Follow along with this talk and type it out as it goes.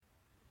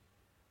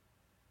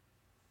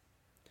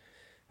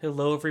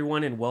Hello,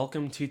 everyone, and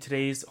welcome to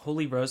today's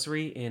Holy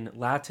Rosary in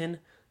Latin.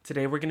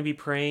 Today we're going to be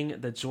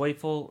praying the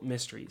joyful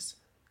mysteries.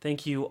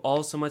 Thank you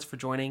all so much for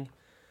joining,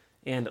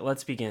 and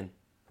let's begin.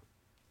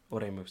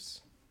 Oremus.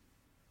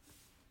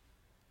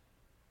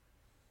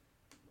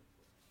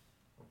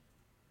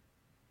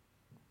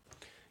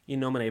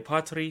 In nomine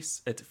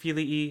Patris, et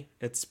Filii,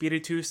 et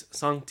Spiritus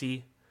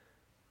Sancti.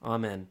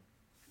 Amen.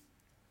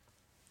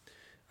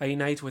 I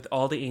unite with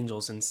all the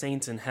angels and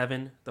saints in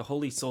heaven, the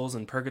holy souls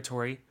in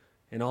purgatory,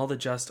 and all the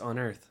just on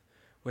earth,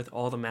 with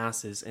all the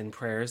masses and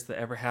prayers that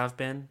ever have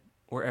been,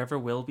 or ever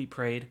will be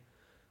prayed,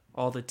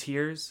 all the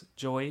tears,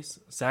 joys,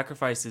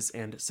 sacrifices,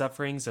 and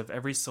sufferings of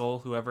every soul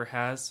who ever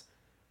has,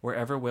 or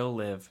ever will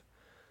live.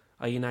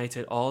 I unite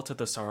it all to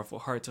the sorrowful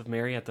heart of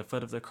Mary at the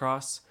foot of the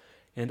cross,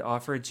 and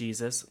offer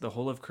Jesus, the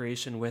whole of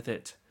creation, with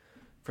it,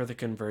 for the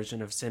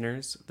conversion of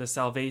sinners, the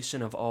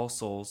salvation of all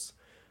souls,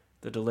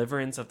 the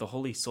deliverance of the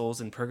holy souls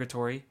in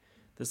purgatory,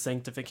 the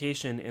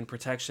sanctification and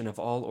protection of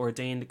all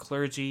ordained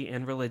clergy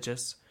and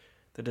religious,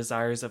 the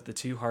desires of the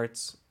two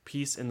hearts,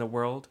 peace in the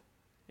world,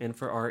 and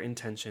for our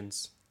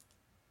intentions.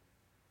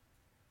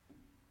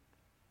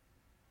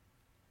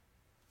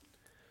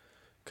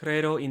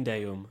 Credo in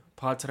Deum,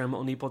 Patrem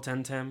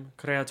omnipotentem,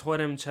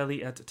 Creatorem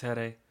celi et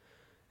terrae,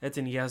 et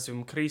in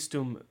Iesum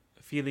Christum,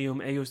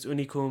 Filium eius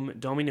unicum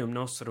Dominum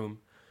nostrum,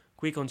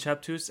 qui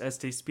conceptus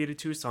est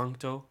Spiritus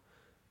Sancto,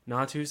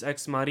 natus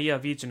ex Mariae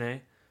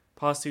Virginis,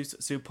 passus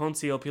sub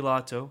Pontio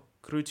Pilato,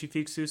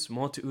 crucifixus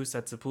mortuus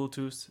et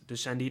sepultus,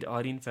 descendit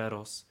ad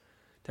inferos,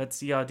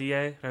 tertia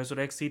die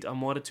resurrexit a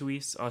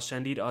mortuis,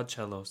 ascendit ad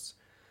celos,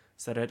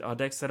 sed ad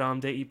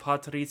dexteram Dei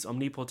Patris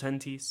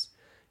omnipotentis,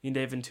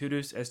 inde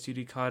venturus est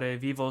judicare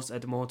vivos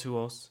et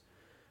mortuos.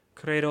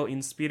 Credo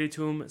in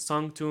Spiritum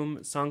Sanctum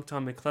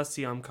Sanctam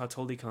Ecclesiam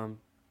Catholicam,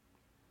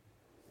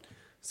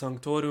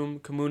 Sanctorum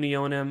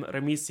communionem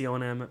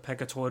remissionem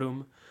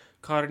peccatorum,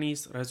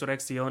 carnis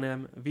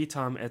resurrectionem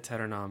vitam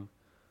aeternam.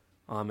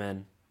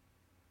 Amen.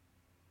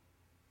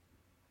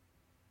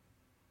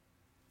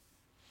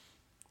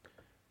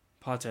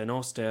 Pater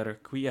noster,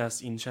 qui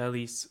es in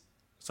celis,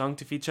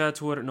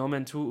 sanctificetur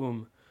nomen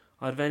tuum,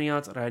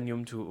 adveniat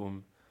regnum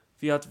tuum,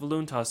 fiat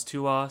voluntas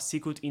tua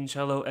sicut in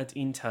cielo et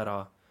in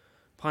terra.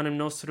 Panem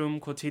nostrum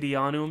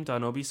quotidianum da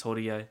nobis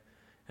hodie,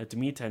 et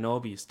dimitte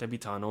nobis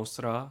debita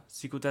nostra,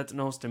 sicut et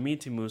nos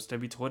dimittimus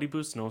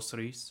debitoribus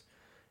nostris,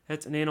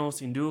 et ne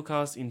nos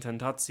inducas in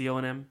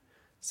tentationem,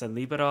 sed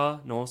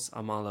libera nos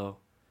a malo.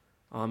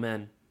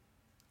 Amen.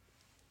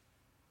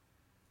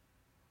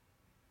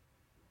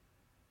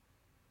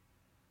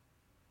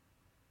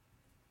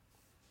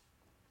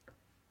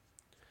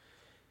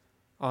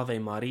 Ave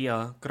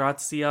Maria,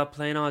 gratia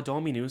plena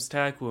Dominus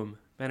tecum,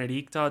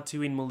 benedicta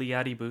tu in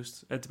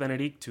mulieribus, et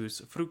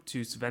benedictus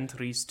fructus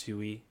ventris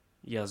tui,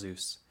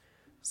 Iesus.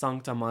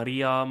 Sancta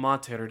Maria,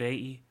 Mater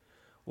Dei,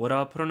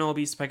 ora pro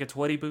nobis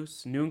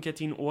peccatoribus, nunc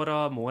et in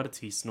hora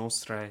mortis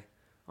nostrae.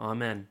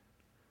 Amen.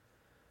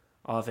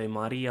 Ave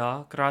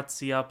Maria,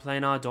 gratia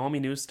plena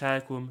Dominus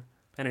tecum,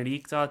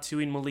 benedicta tu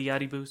in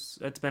mulieribus,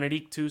 et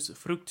benedictus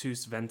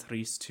fructus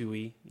ventris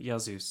tui,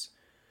 Iesus.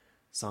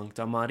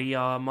 Sancta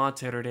Maria,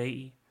 Mater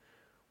Dei,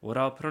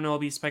 ora pro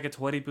nobis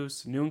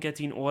peccatoribus, nunc et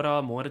in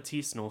hora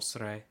mortis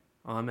nostrae.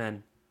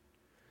 Amen.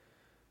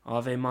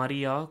 Ave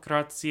Maria,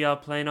 gratia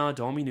plena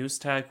Dominus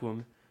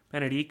tecum,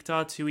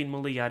 benedicta tu in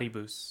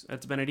mulieribus,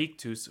 et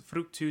benedictus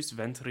fructus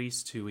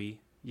ventris tui,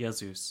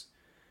 Iesus.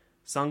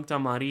 Sancta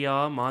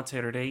Maria,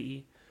 Mater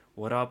Dei,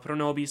 ora pro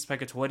nobis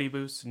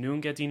peccatoribus,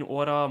 nunc et in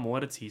hora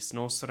mortis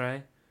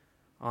nostrae.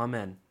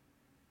 Amen.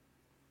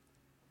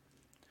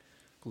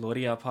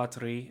 Gloria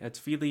Patri, et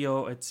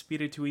Filio, et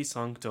Spiritui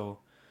Sancto,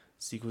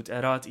 sicut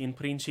erat in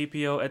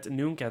principio, et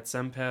nunc et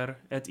semper,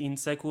 et in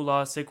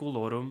saecula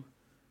saeculorum.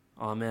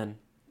 Amen.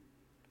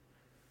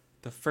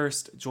 The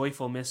first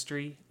joyful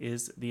mystery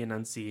is the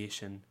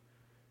Annunciation.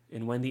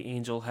 And when the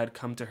angel had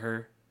come to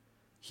her,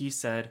 he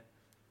said,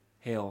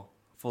 Hail,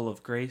 full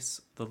of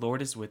grace, the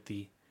Lord is with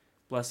thee.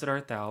 Blessed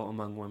art thou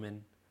among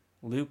women.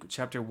 Luke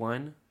chapter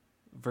 1,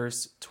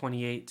 verse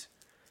 28.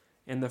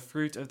 And the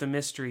fruit of the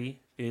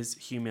mystery is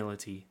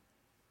humility.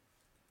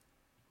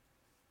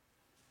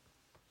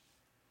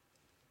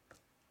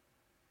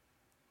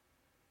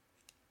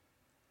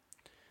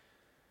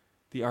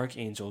 The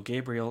archangel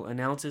Gabriel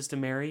announces to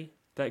Mary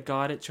that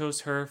God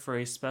chose her for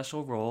a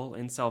special role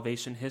in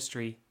salvation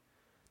history,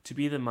 to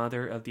be the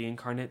mother of the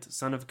incarnate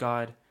Son of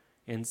God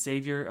and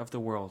Savior of the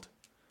world.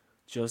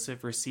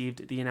 Joseph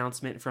received the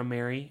announcement from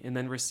Mary and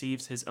then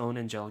receives his own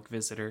angelic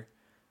visitor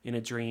in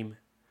a dream,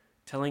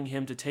 telling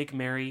him to take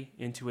Mary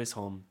into his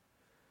home.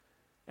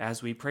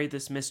 As we pray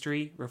this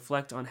mystery,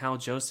 reflect on how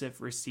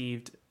Joseph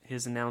received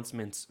his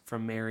announcements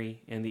from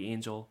Mary and the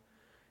angel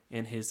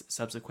and his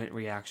subsequent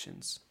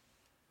reactions.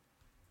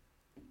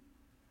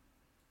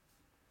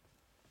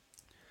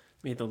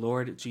 May the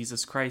Lord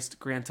Jesus Christ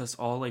grant us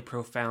all a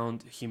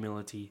profound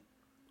humility.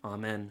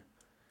 Amen.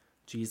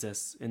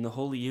 Jesus, in the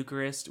Holy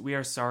Eucharist, we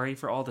are sorry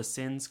for all the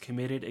sins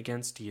committed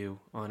against you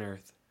on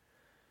earth.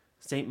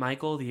 Saint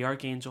Michael the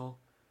Archangel,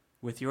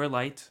 with your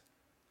light,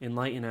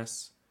 enlighten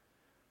us,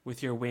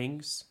 With your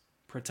wings,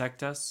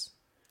 protect us.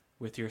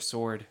 With your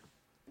sword,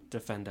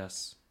 defend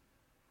us.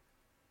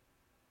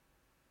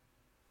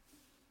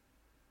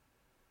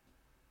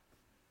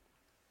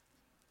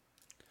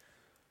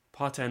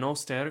 Pater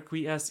noster,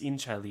 qui es in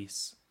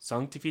celis,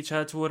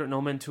 sanctificetur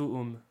nomen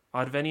tuum,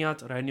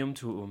 adveniat regnum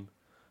tuum,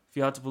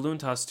 fiat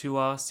voluntas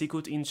tua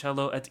sicut in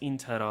cielo et in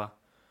terra.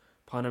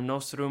 Panem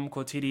nostrum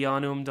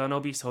quotidianum da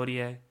nobis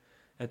hodie,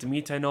 et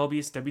dimitte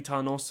nobis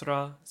debita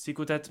nostra,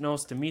 sicut et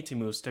nos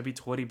dimitimus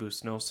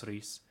debitoribus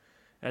nostris,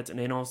 et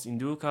ne nos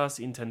inducas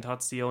in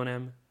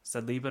tentationem,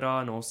 sed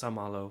libera nos a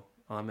malo.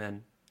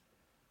 Amen.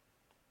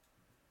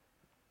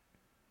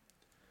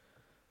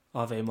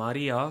 Ave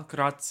Maria,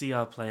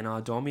 gratia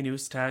plena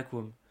Dominus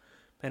tecum,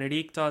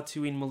 benedicta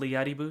tu in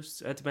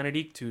mulieribus, et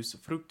benedictus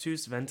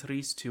fructus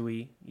ventris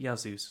tui,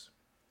 Iesus.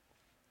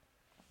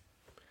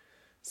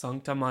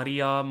 Sancta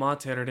Maria,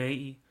 Mater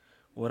Dei,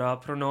 ora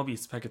pro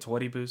nobis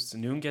peccatoribus,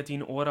 nunc et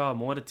in hora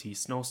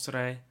mortis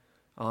nostrae.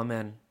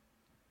 Amen.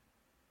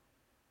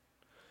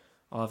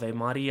 Ave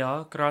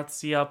Maria,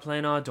 gratia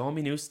plena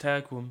Dominus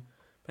tecum,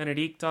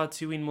 benedicta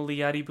tu in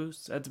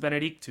mulieribus, et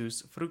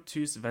benedictus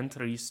fructus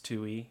ventris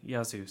tui,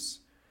 Iesus.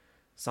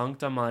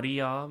 Sancta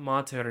Maria,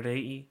 Mater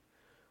Dei,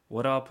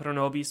 ora pro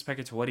nobis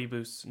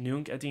peccatoribus,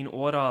 nunc et in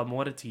hora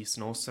mortis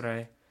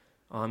nostrae.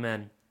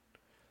 Amen.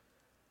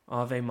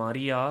 Ave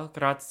Maria,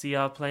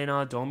 gratia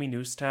plena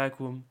Dominus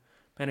tecum,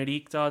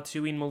 benedicta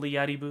tu in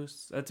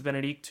mulieribus, et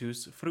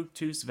benedictus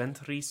fructus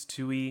ventris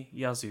tui,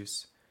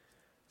 Iesus.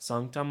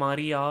 Sancta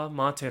Maria,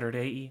 Mater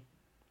Dei,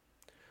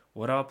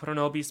 ora pro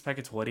nobis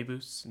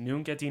peccatoribus,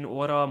 nunc et in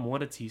hora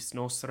mortis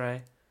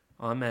nostrae.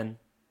 Amen.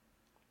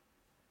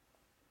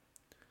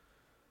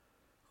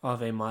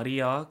 Ave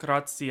Maria,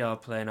 gratia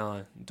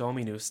plena,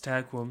 Dominus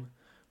tecum,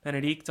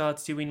 benedicta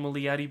tu in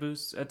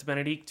mulieribus, et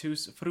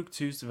benedictus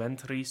fructus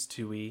ventris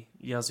tui,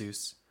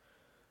 Iesus.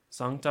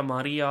 Sancta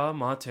Maria,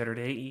 Mater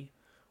Dei,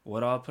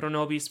 ora pro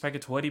nobis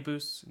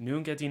peccatoribus,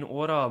 nunc et in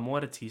hora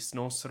mortis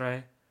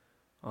nostrae.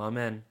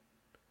 Amen.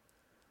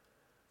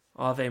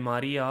 Ave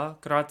Maria,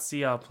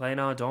 gratia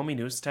plena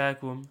Dominus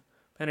tecum,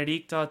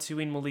 benedicta tu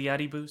in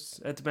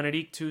mulieribus, et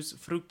benedictus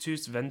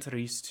fructus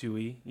ventris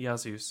tui,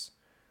 Iesus.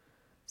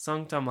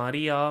 Sancta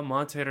Maria,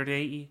 Mater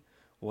Dei,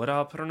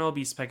 ora pro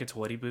nobis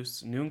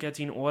peccatoribus, nunc et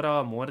in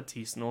hora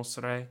mortis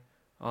nostrae.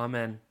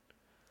 Amen.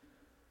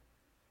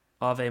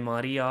 Ave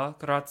Maria,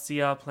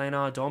 gratia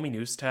plena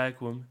Dominus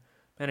tecum,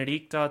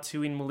 benedicta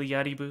tu in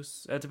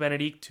mulieribus, et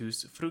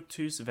benedictus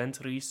fructus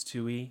ventris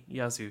tui,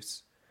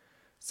 Iesus.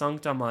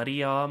 Sancta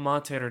Maria,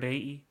 Mater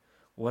Dei,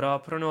 ora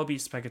pro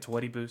nobis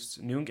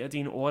peccatoribus, nunc et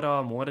in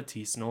hora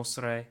mortis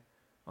nostrae.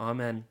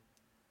 Amen.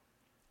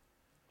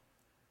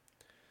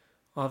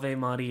 Ave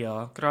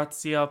Maria,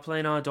 gratia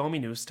plena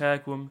Dominus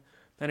tecum,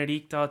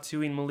 benedicta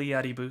tu in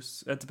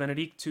mulieribus, et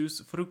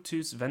benedictus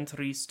fructus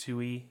ventris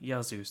tui,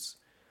 Iesus.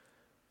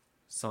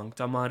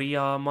 Sancta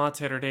Maria,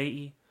 Mater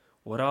Dei,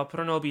 ora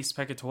pro nobis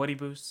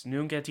peccatoribus,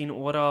 nunc et in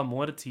hora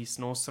mortis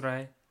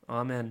nostrae.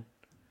 Amen.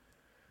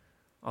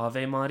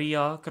 Ave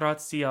Maria,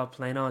 gratia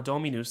plena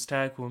Dominus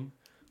tecum,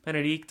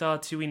 benedicta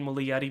tu in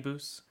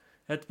mulieribus,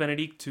 et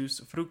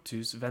benedictus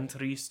fructus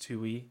ventris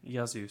tui,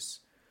 Iesus.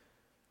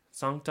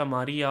 Sancta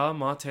Maria,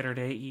 Mater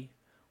Dei,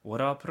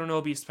 ora pro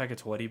nobis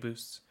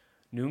peccatoribus,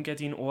 nunc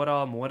et in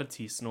hora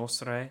mortis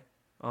nostrae.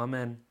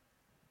 Amen.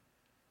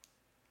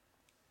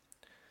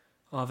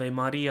 Ave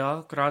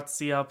Maria,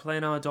 gratia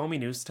plena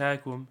Dominus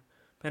tecum,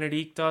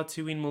 benedicta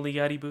tu in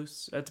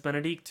mulieribus, et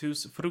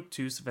benedictus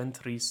fructus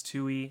ventris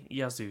tui,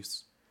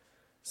 Iesus.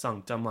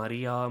 Sancta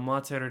Maria,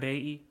 Mater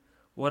Dei,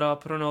 ora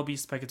pro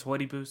nobis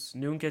peccatoribus,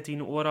 nunc et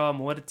in hora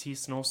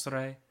mortis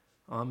nostrae.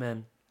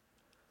 Amen.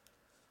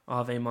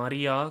 Ave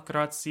Maria,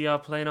 gratia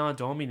plena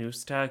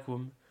Dominus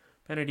tecum,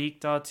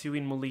 benedicta tu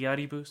in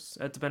mulieribus,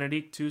 et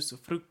benedictus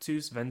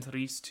fructus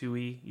ventris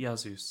tui,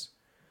 Iesus.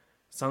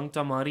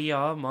 Sancta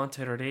Maria,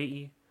 Mater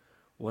Dei,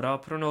 ora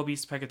pro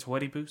nobis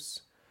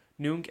peccatoribus,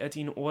 nunc et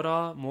in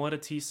hora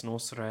mortis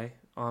nostrae.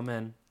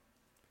 Amen.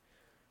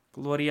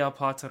 Gloria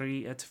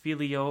Patri et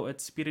Filio et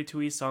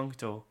Spiritui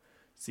Sancto,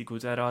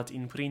 sicut erat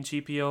in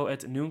principio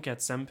et nunc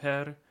et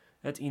semper,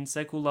 et in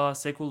saecula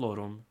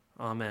saeculorum.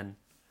 Amen.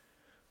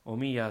 O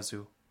mi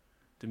Iesu,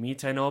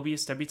 dimitte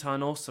nobis debita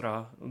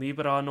nostra,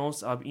 libera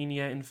nos ab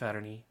inie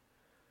inferni.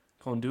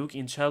 Conduc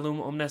in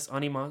celum omnes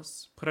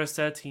animas,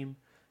 presetim,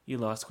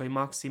 illas quae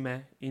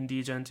maxime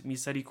indigent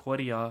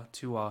misericordia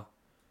tua.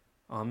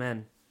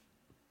 Amen.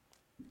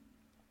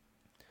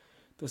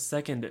 The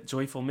second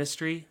joyful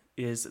mystery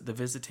is the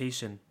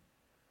Visitation.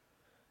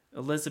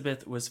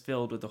 Elizabeth was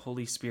filled with the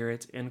Holy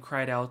Spirit and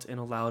cried out in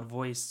a loud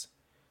voice,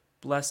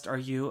 "Blessed are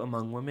you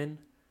among women,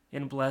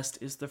 and blessed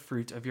is the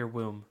fruit of your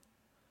womb."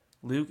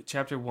 Luke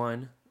chapter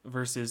 1,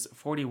 verses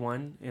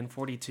 41 and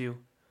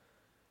 42.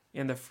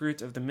 And the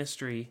fruit of the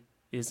mystery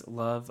is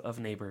love of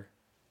neighbor.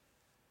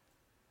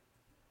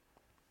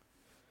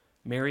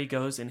 Mary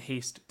goes in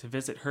haste to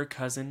visit her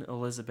cousin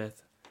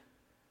Elizabeth.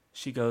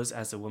 She goes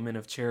as a woman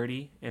of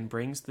charity and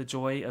brings the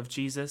joy of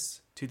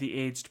Jesus to the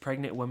aged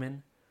pregnant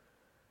woman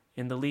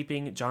and the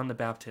leaping John the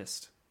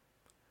Baptist.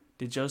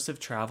 Did Joseph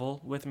travel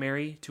with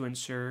Mary to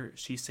ensure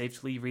she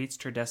safely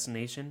reached her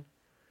destination?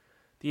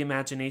 The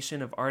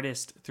imagination of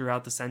artists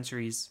throughout the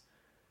centuries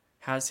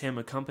has him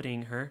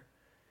accompanying her,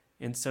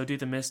 and so do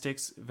the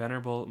mystics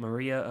Venerable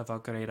Maria of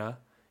Agreda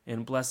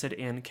and Blessed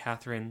Anne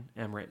Catherine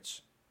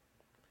Emmerich.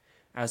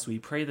 As we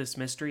pray this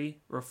mystery,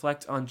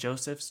 reflect on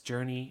Joseph's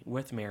journey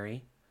with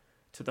Mary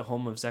to the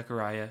home of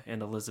Zechariah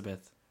and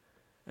Elizabeth.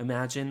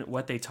 Imagine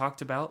what they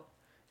talked about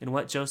and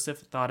what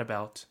Joseph thought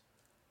about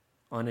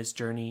on his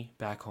journey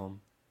back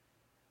home.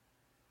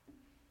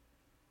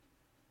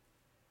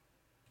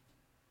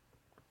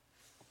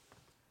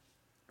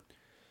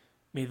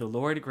 May the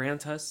Lord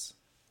grant us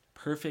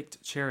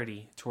perfect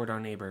charity toward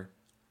our neighbor.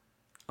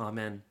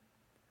 Amen.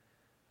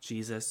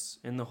 Jesus,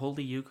 in the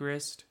Holy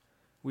Eucharist,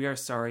 we are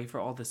sorry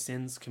for all the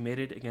sins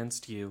committed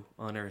against you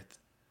on earth.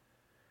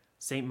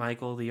 Saint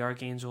Michael the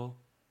Archangel,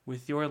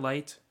 with your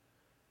light,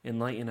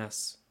 enlighten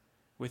us.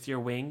 With your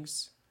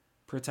wings,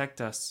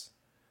 protect us.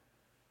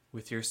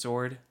 With your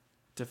sword,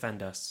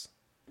 defend us.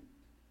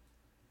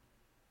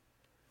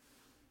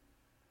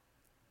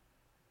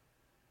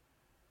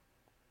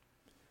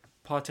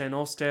 Pater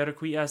noster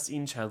qui es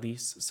in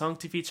celis,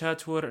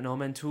 sanctificetur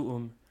nomen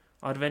tuum,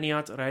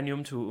 adveniat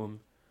regnum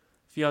tuum,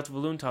 fiat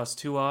voluntas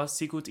tua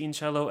sicut in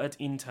cielo et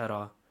in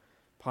terra.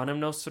 Panem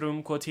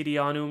nostrum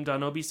quotidianum da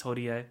nobis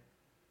hodie,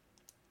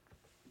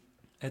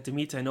 et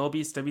dimite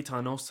nobis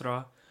debita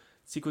nostra,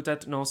 sicut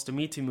et nos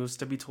dimitimus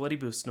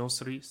debitoribus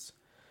nostris,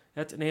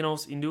 et ne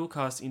nos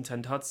inducas in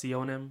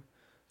tentationem,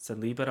 sed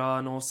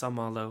libera nos a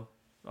malo.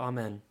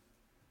 Amen.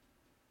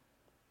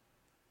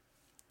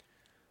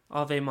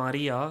 Ave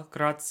Maria,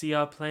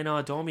 gratia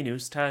plena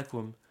Dominus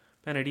tecum,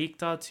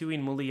 benedicta tu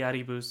in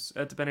mulieribus,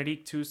 et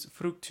benedictus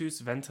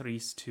fructus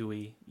ventris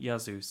tui,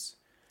 Iesus.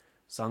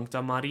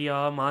 Sancta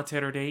Maria,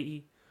 Mater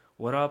Dei,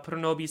 ora pro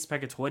nobis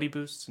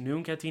peccatoribus,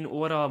 nunc et in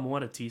hora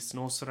mortis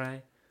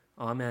nostrae.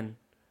 Amen.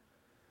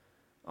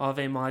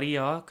 Ave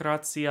Maria,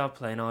 gratia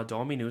plena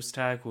Dominus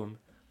tecum,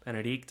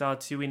 benedicta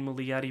tu in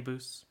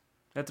mulieribus,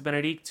 et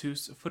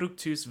benedictus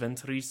fructus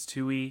ventris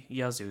tui,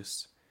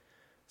 Iesus.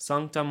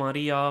 Sancta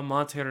Maria,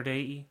 Mater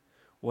Dei,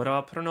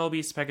 ora pro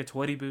nobis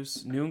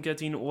peccatoribus, nunc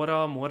et in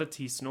hora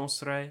mortis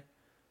nostrae.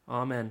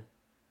 Amen.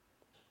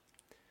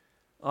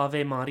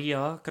 Ave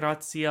Maria,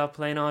 gratia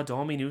plena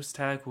Dominus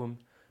tecum,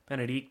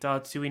 benedicta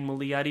tu in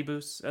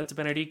mulieribus, et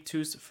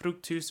benedictus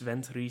fructus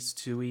ventris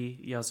tui,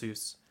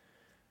 Iesus.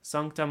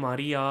 Sancta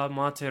Maria,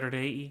 Mater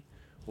Dei,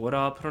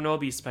 ora pro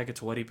nobis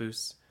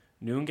peccatoribus,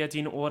 nunc et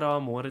in hora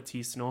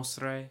mortis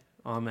nostrae.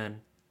 Amen.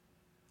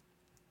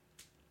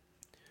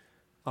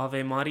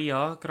 Ave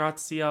Maria,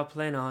 gratia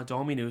plena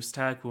Dominus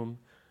tecum,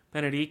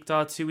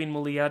 benedicta tu in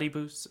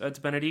mulieribus, et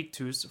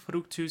benedictus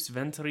fructus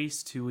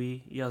ventris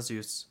tui,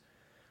 Iesus.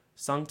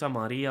 Sancta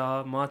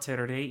Maria,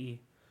 Mater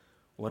Dei,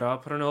 ora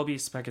pro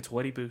nobis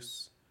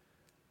peccatoribus,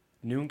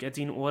 nunc et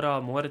in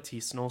hora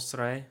mortis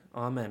nostrae.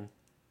 Amen.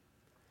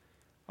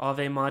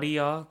 Ave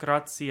Maria,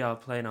 gratia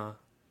plena,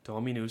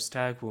 Dominus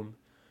tecum,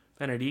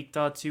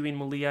 benedicta tu in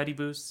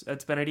mulieribus,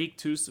 et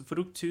benedictus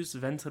fructus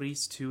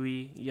ventris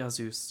tui,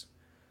 Iesus.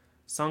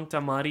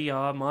 Sancta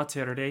Maria,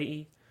 Mater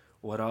Dei,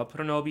 ora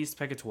pro nobis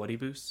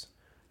peccatoribus,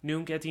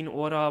 nunc et in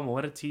hora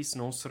mortis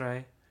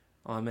nostrae.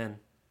 Amen.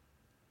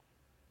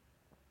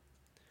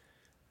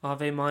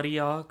 Ave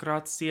Maria,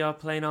 gratia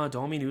plena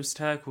Dominus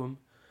tecum,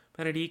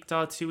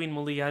 benedicta tu in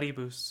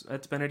mulieribus,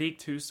 et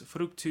benedictus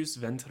fructus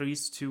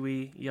ventris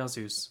tui,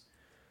 Iesus.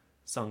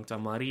 Sancta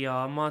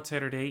Maria,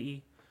 Mater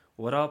Dei,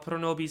 ora pro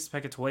nobis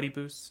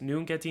peccatoribus,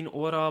 nunc et in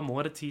hora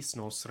mortis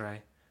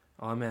nostrae.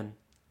 Amen.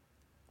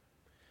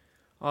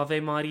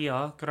 Ave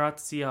Maria,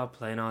 gratia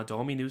plena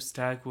Dominus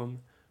tecum,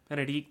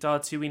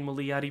 benedicta tu in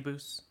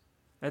mulieribus,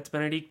 et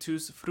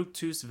benedictus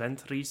fructus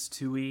ventris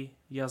tui,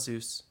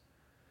 Iesus.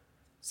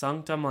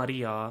 Sancta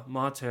Maria,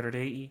 Mater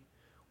Dei,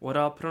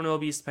 ora pro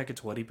nobis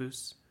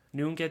peccatoribus,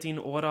 nunc et in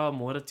hora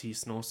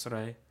mortis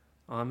nostrae.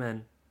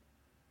 Amen.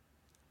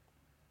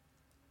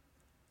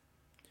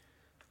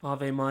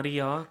 Ave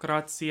Maria,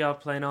 gratia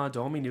plena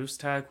Dominus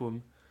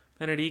tecum,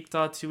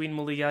 benedicta tu in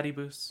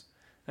mulieribus,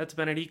 et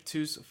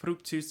benedictus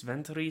fructus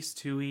ventris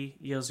tui,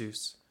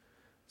 Iesus.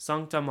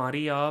 Sancta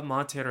Maria,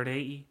 Mater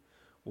Dei,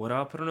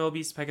 ora pro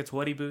nobis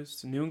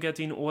peccatoribus, nunc et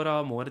in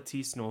hora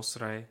mortis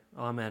nostrae.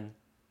 Amen.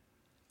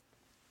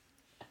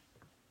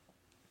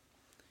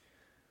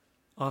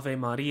 Ave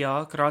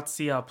Maria,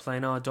 gratia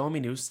plena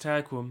Dominus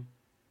tecum,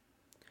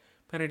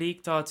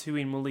 benedicta tu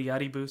in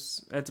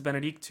mulieribus, et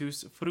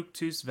benedictus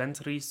fructus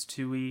ventris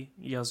tui,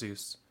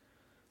 Iesus.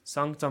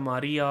 Sancta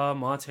Maria,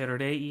 Mater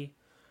Dei,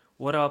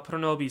 ora pro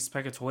nobis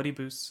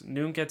peccatoribus,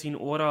 nunc et in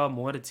hora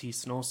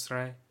mortis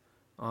nostrae.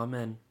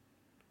 Amen.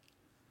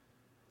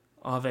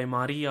 Ave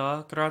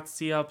Maria,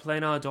 gratia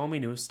plena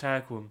Dominus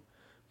tecum,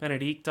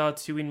 benedicta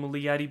tu in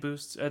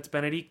mulieribus, et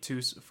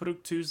benedictus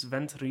fructus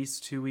ventris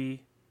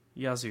tui,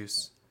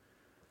 Iesus.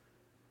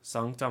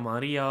 Sancta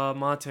Maria,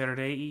 Mater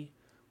Dei,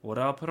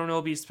 ora pro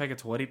nobis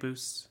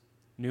peccatoribus,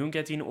 nunc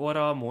et in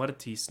hora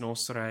mortis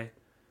nostrae.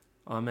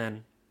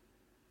 Amen.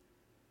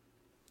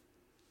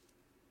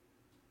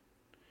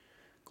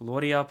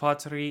 Gloria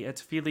Patri et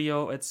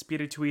Filio et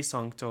Spiritui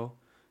Sancto,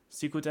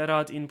 sicut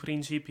erat in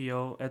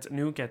principio et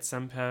nunc et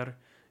semper,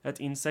 et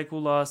in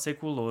saecula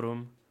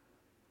saeculorum.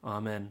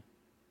 Amen.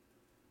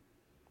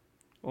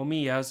 O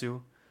mi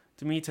Iesu,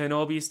 dimite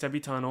nobis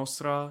debita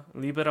nostra,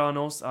 libera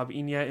nos ab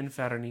igne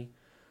inferni,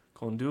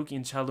 conduc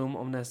in celum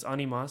omnes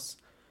animas,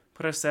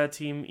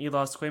 presetim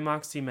illas quae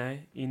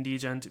maxime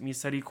indigent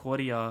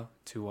misericordia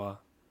tua.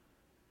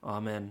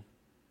 Amen.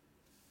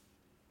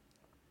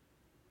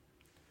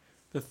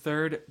 The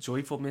third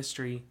joyful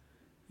mystery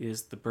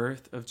is the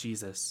birth of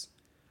Jesus.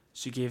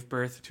 She gave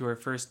birth to her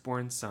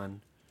firstborn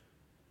son,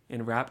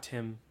 and wrapped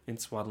him in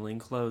swaddling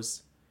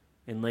clothes,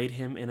 and laid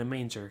him in a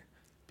manger,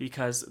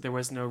 because there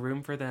was no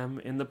room for them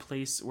in the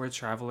place where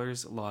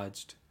travelers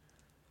lodged.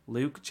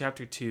 Luke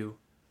chapter 2,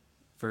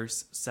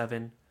 verse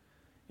 7.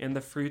 And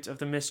the fruit of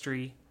the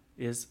mystery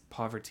is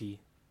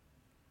poverty.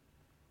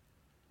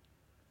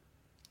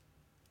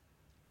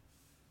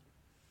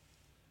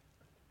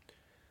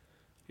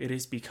 It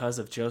is because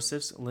of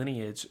Joseph's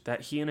lineage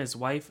that he and his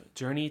wife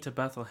journey to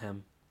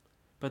Bethlehem.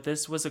 But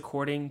this was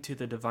according to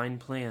the divine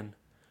plan,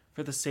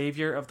 for the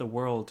Savior of the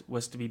world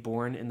was to be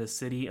born in the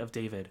city of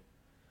David.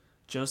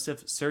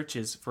 Joseph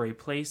searches for a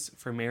place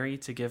for Mary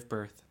to give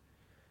birth.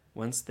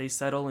 Once they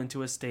settle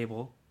into a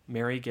stable,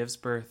 Mary gives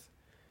birth,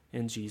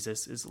 and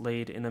Jesus is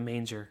laid in a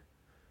manger.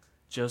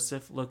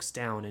 Joseph looks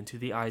down into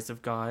the eyes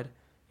of God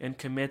and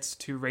commits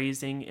to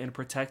raising and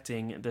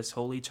protecting this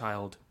holy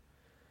child.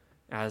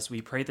 As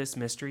we pray this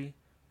mystery,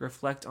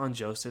 reflect on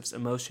Joseph's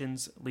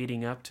emotions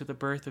leading up to the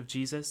birth of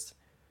Jesus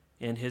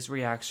and his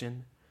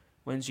reaction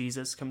when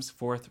Jesus comes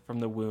forth from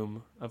the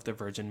womb of the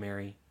Virgin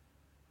Mary.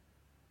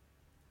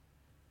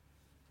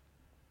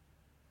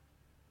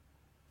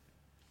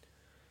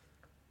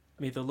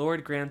 May the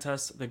Lord grant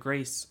us the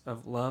grace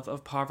of love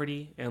of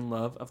poverty and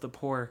love of the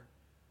poor.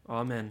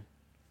 Amen.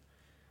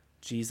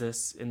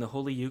 Jesus, in the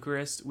Holy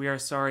Eucharist, we are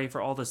sorry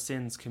for all the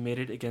sins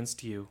committed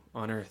against you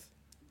on earth.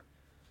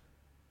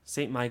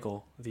 Saint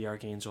Michael, the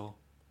Archangel,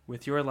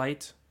 with your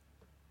light,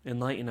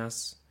 enlighten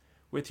us.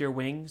 With your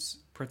wings,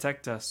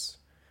 protect us.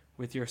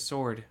 With your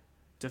sword,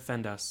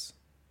 defend us.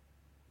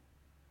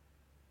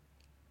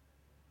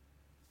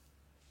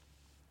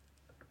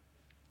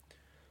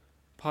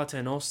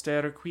 Pater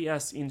noster, qui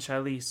es in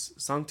caelis,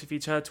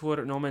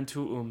 sanctificetur nomen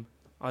tuum,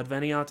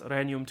 adveniat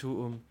regnum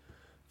tuum,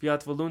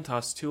 fiat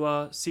voluntas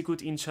tua,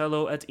 sicut in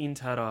cielo et in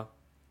terra.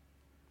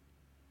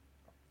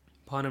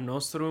 Panem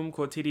nostrum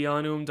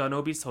quotidianum da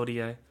nobis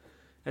hodie,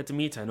 et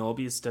dimitte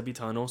nobis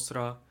debita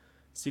nostra,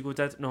 sicut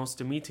et nos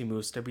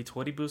dimittimus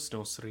debitoribus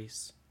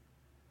nostris.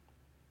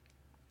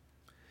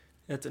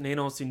 Et ne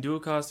nos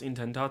inducas in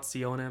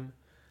tentationem,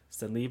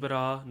 sed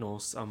libera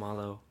nos a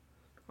malo.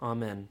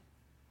 Amen.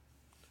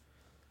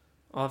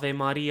 Ave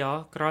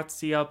Maria,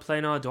 gratia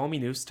plena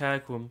Dominus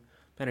tecum,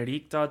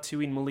 benedicta tu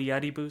in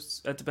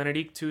mulieribus, et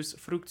benedictus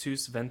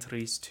fructus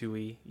ventris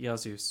tui,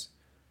 Iesus.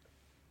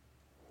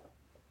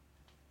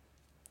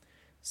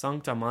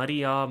 Sancta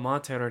Maria,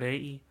 Mater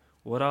Dei,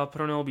 ora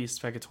pro nobis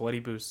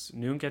peccatoribus,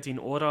 nunc et in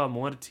hora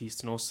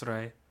mortis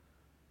nostrae.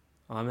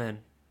 Amen.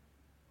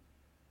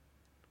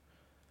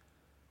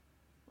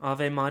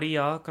 Ave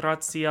Maria,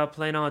 gratia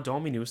plena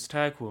Dominus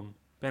tecum,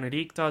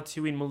 benedicta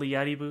tu in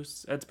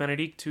mulieribus, et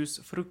benedictus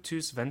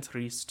fructus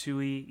ventris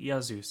tui,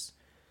 Iesus.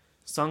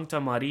 Sancta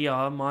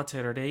Maria,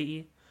 Mater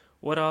Dei,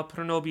 ora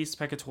pro nobis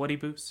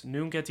peccatoribus,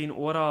 nunc et in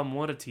hora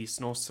mortis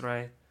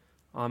nostrae.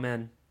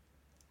 Amen.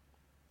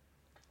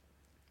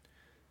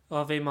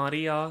 Ave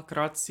Maria,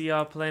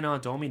 gratia plena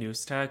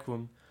Dominus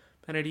tecum,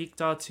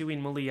 benedicta tu in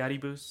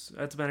mulieribus,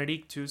 et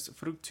benedictus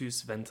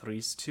fructus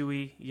ventris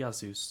tui,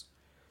 Iesus.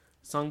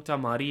 Sancta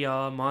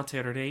Maria,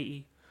 Mater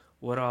Dei,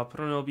 ora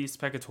pro nobis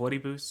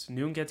peccatoribus,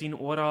 nunc et in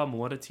hora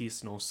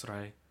mortis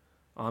nostrae.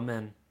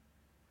 Amen.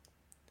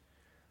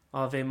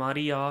 Ave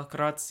Maria,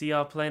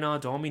 gratia plena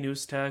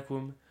Dominus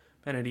tecum,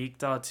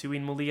 benedicta tu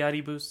in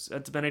mulieribus,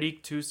 et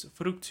benedictus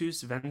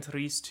fructus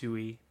ventris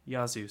tui,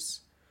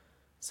 Iesus.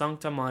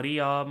 Sancta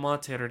Maria,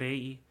 Mater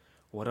Dei,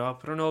 ora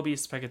pro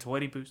nobis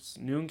peccatoribus,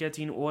 nunc et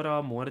in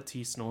hora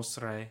mortis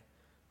nostrae.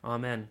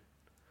 Amen.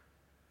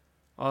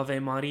 Ave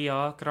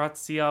Maria,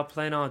 gratia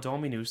plena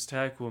Dominus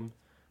tecum,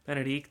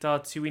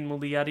 benedicta tu in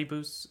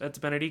mulieribus,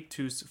 et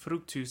benedictus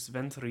fructus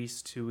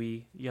ventris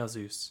tui,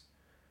 Iesus.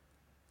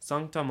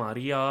 Sancta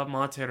Maria,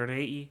 Mater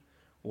Dei,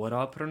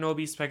 ora pro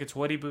nobis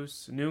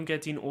peccatoribus, nunc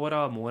et in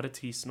hora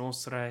mortis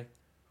nostrae.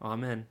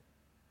 Amen.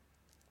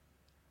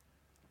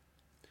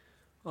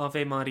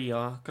 Ave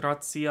Maria,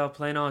 gratia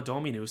plena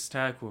Dominus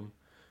tecum,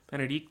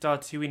 benedicta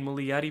tu in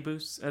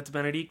mulieribus, et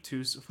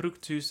benedictus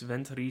fructus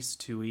ventris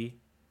tui,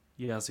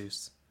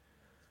 Iesus.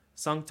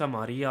 Sancta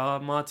Maria,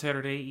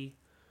 Mater Dei,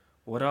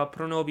 ora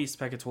pro nobis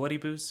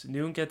peccatoribus,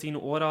 nunc et in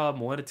hora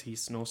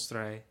mortis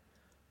nostrae.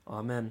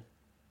 Amen.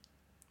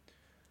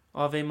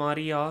 Ave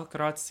Maria,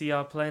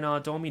 gratia plena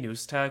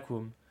Dominus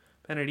tecum,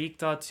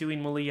 benedicta tu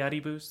in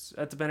mulieribus,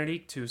 et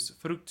benedictus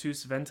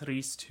fructus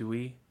ventris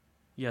tui,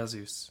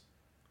 Iesus.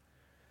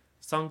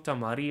 Sancta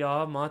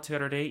Maria,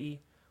 Mater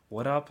Dei,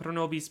 ora pro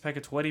nobis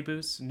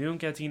peccatoribus,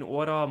 nunc et in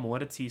hora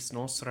mortis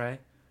nostrae.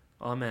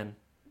 Amen.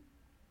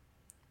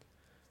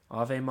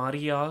 Ave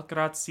Maria,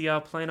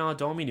 gratia plena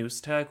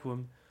Dominus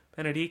tecum,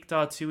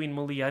 benedicta tu in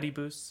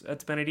mulieribus,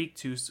 et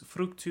benedictus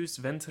fructus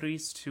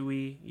ventris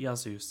tui,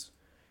 Iesus.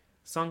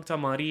 Sancta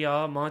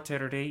Maria,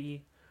 Mater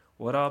Dei,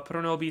 ora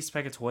pro nobis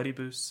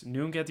peccatoribus,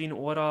 nunc et in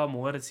hora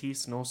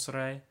mortis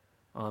nostrae.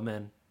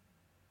 Amen.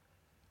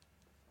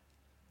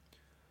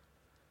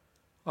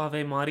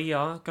 Ave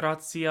Maria,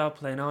 gratia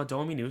plena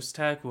Dominus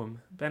tecum,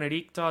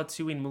 benedicta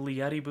tu in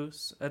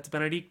mulieribus, et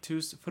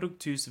benedictus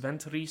fructus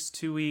ventris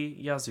tui,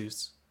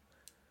 Iesus.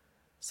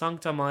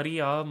 Sancta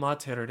Maria,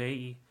 Mater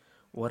Dei,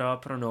 ora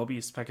pro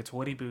nobis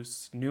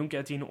peccatoribus, nunc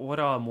et in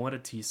hora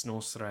mortis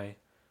nostrae.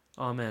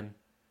 Amen.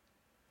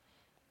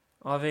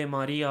 Ave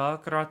Maria,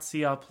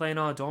 gratia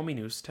plena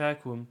Dominus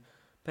tecum,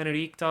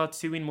 benedicta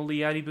tu in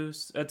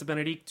mulieribus, et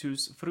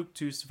benedictus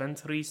fructus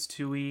ventris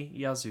tui,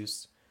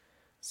 Iesus.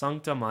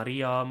 Sancta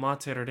Maria,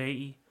 Mater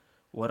Dei,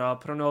 ora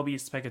pro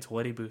nobis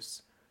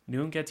peccatoribus,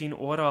 nunc et in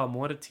hora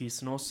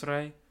mortis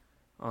nostrae.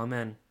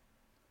 Amen.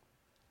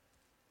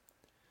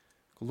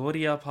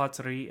 Gloria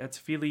Patri et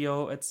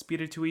Filio et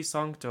Spiritui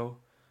Sancto,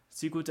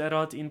 sicut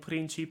erat in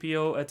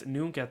principio et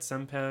nunc et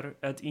semper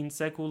et in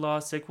saecula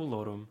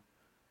saeculorum.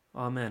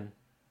 Amen.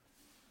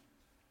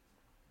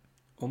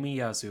 O mi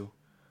Iesu,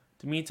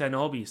 dimite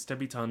nobis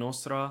debita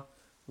nostra,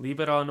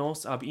 libera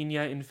nos ab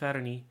inia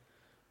inferni,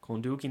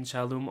 conduc in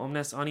caelum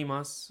omnes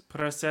animas,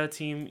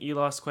 presertim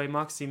illasque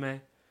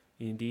maxime,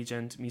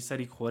 indigent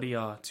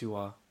misericordia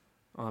tua.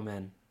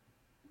 Amen.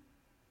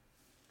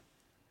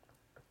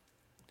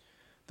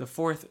 The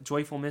fourth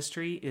joyful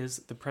mystery is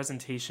the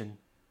presentation.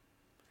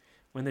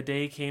 When the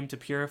day came to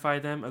purify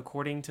them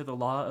according to the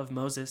law of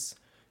Moses,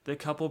 the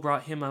couple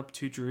brought him up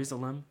to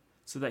Jerusalem,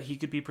 so that he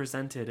could be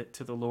presented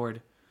to the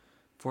Lord.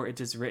 For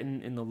it is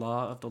written in the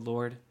law of the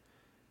Lord,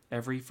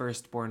 every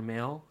firstborn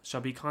male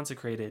shall be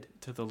consecrated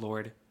to the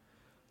Lord.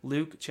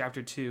 Luke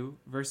chapter 2,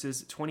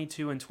 verses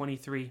 22 and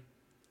 23.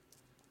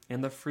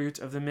 And the fruit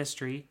of the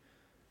mystery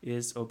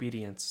is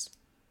obedience.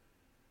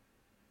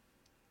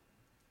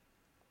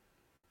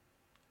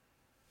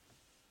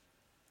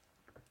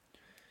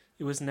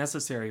 It was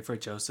necessary for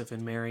Joseph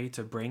and Mary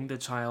to bring the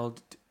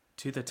child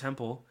to the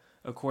temple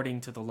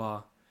according to the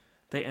law.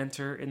 They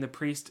enter, and the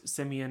priest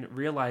Simeon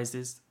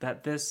realizes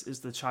that this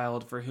is the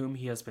child for whom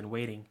he has been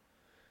waiting.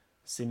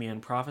 Simeon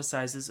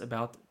prophesies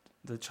about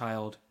the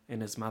child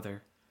and his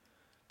mother.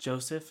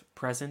 Joseph,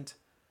 present,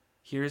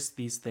 hears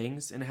these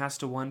things and has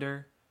to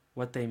wonder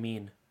what they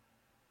mean.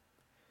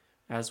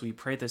 As we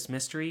pray this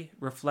mystery,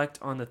 reflect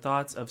on the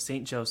thoughts of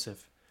Saint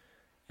Joseph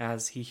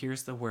as he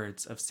hears the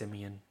words of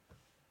Simeon.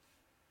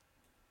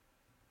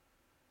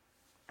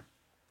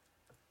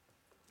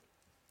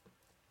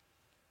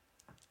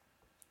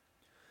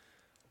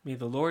 May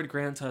the Lord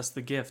grant us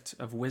the gift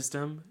of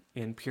wisdom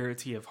and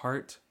purity of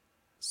heart,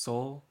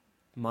 soul,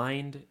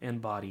 mind, and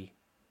body.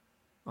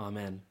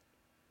 Amen.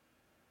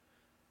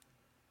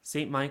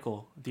 Saint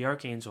Michael, the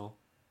Archangel.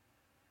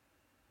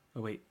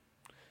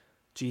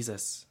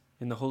 Jesus,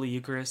 in the Holy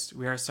Eucharist,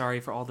 we are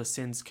sorry for all the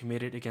sins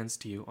committed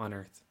against you on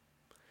earth.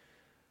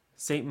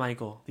 Saint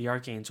Michael, the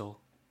Archangel,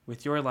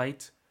 with your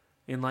light,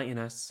 enlighten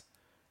us.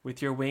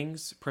 With your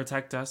wings,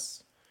 protect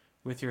us.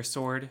 With your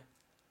sword,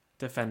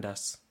 defend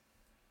us.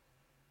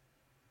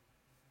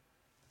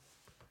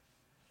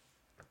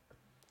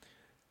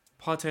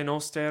 Pater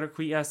noster,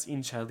 qui es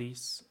in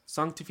celis,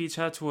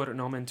 sanctificetur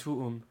nomen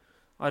tuum,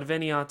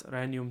 adveniat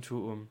regnum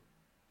tuum.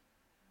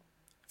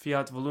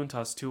 Fiat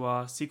voluntas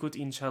tua, sicut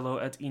in cielo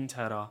et in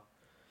terra.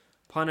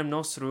 Panem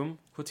nostrum,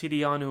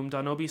 quotidianum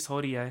da nobis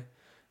hodie,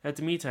 et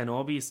dimitte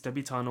nobis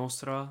debita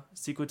nostra,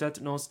 sicut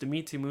et nos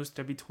dimitimus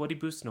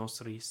debitoribus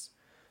nostris,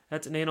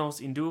 et ne nos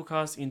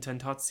inducas in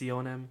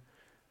tentationem,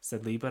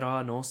 sed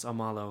libera nos a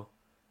malo.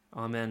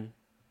 Amen.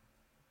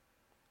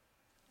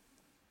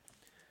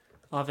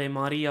 Ave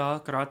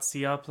Maria,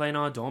 gratia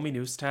plena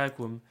Dominus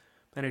tecum,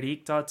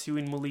 benedicta tu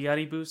in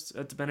mulieribus,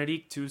 et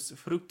benedictus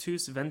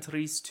fructus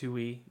ventris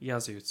tui,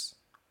 Iesus.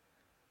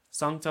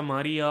 Sancta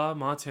Maria,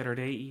 Mater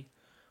Dei,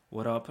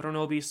 ora pro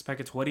nobis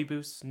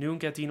peccatoribus,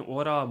 nunc et in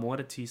hora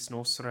mortis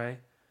nostrae.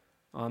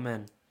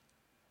 Amen.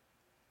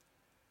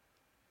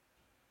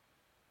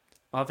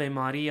 Ave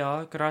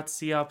Maria,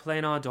 gratia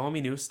plena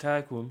Dominus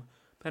tecum,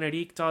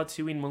 benedicta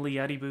tu in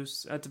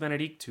mulieribus, et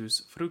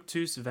benedictus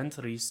fructus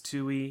ventris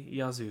tui,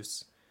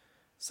 Iesus.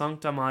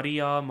 Sancta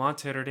Maria,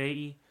 Mater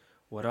Dei,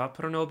 ora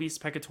pro nobis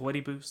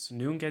peccatoribus,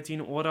 nunc et in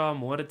hora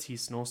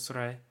mortis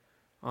nostrae.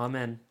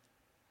 Amen.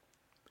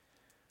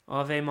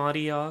 Ave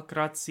Maria,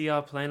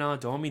 gratia plena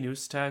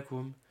Dominus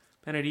tecum,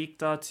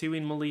 benedicta tu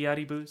in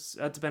mulieribus,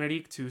 et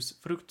benedictus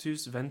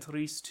fructus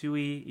ventris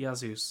tui,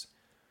 Iesus.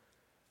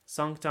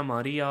 Sancta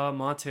Maria,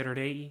 Mater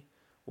Dei,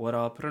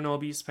 ora pro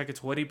nobis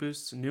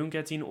peccatoribus, nunc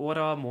et in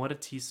hora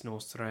mortis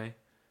nostrae.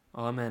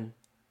 Amen.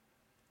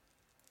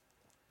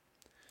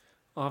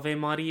 Ave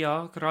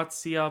Maria,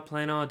 gratia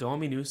plena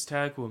Dominus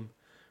tecum,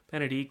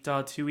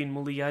 benedicta tu in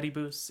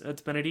mulieribus,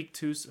 et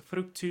benedictus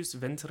fructus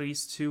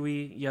ventris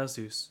tui,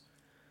 Iesus.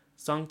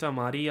 Sancta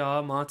Maria,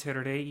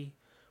 Mater Dei,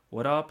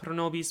 ora pro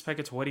nobis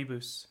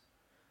peccatoribus,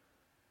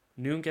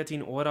 nunc et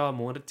in hora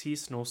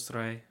mortis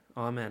nostrae.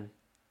 Amen.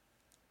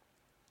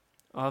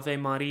 Ave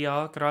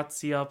Maria,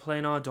 gratia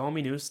plena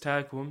Dominus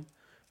tecum,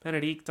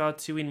 benedicta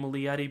tu in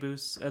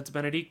mulieribus, et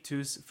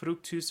benedictus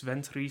fructus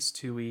ventris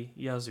tui,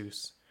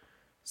 Iesus.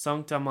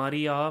 Sancta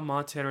Maria,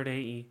 Mater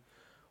Dei,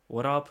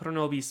 ora pro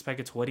nobis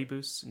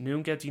peccatoribus,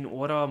 nunc et in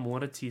hora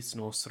mortis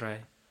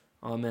nostrae.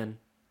 Amen.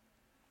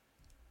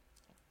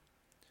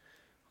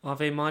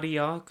 Ave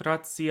Maria,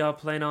 gratia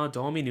plena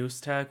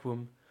Dominus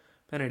tecum,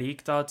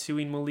 benedicta tu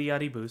in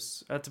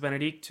mulieribus, et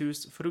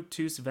benedictus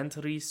fructus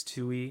ventris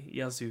tui,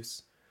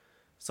 Iesus.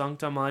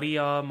 Sancta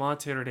Maria,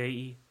 Mater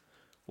Dei,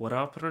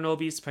 ora pro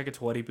nobis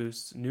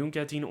peccatoribus, nunc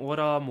et in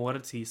hora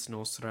mortis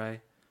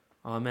nostrae.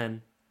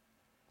 Amen.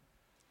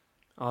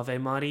 Ave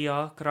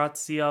Maria,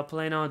 gratia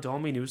plena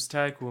Dominus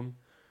tecum,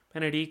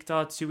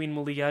 benedicta tu in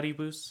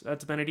mulieribus,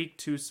 et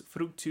benedictus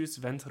fructus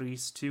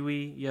ventris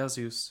tui,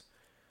 Iesus.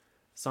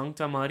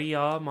 Sancta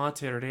Maria,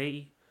 Mater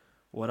Dei,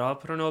 ora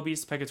pro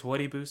nobis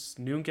peccatoribus,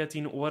 nunc et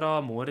in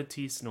hora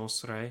mortis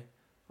nostrae.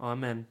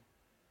 Amen.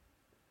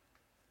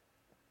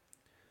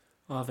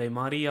 Ave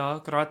Maria,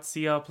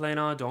 gratia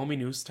plena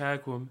Dominus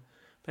tecum,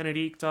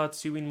 benedicta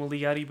tu in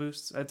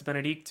mulieribus, et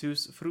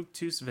benedictus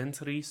fructus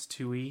ventris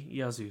tui,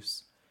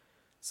 Iesus.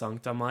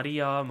 Sancta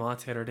Maria,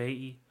 Mater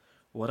Dei,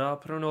 ora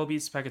pro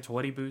nobis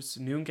peccatoribus,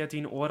 nunc et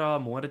in hora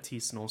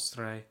mortis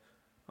nostrae.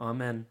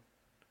 Amen.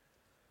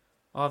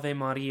 Ave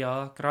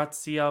Maria,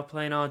 gratia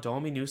plena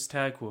Dominus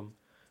tecum,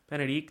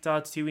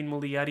 benedicta tu in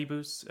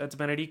mulieribus, et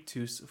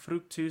benedictus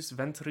fructus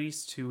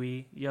ventris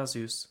tui,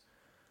 Iesus.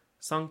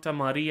 Sancta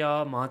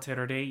Maria,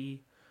 Mater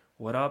Dei,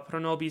 ora pro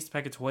nobis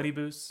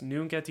peccatoribus,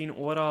 nunc et in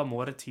hora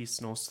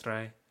mortis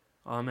nostrae.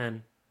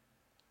 Amen.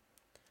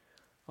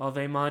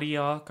 Ave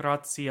Maria,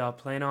 gratia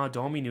plena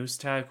Dominus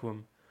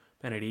tecum,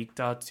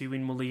 benedicta tu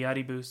in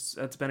mulieribus,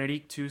 et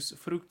benedictus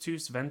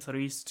fructus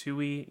ventris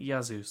tui,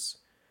 Iesus.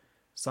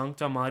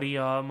 Sancta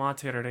Maria,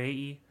 Mater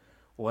Dei,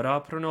 ora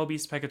pro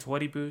nobis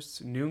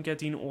peccatoribus, nunc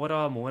et in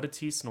hora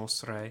mortis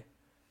nostrae.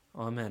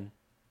 Amen.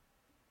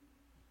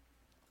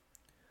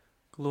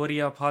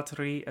 Gloria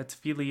Patri et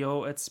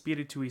Filio et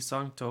Spiritui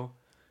Sancto,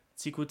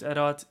 sicut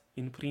erat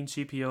in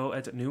principio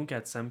et nunc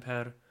et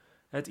semper,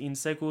 et in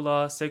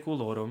saecula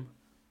saeculorum.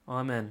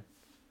 Amen.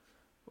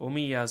 O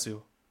mi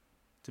Iesu,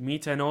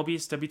 dimite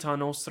nobis debita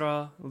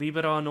nostra,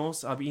 libera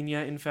nos ab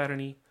inia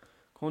inferni,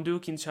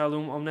 conduc in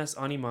caelum omnes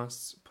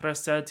animas,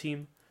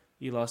 praesetim,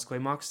 illasque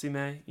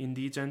maxime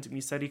indigent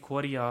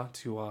misericordia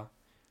tua.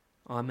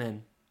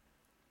 Amen.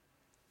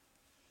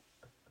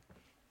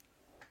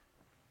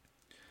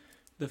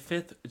 The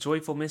fifth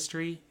joyful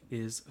mystery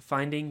is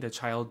finding the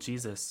child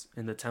Jesus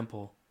in the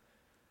temple.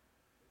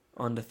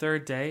 On the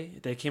third day,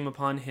 they came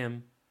upon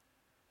him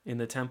in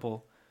the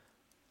temple,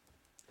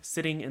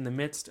 sitting in the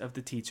midst of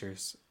the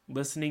teachers,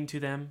 listening to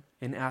them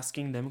and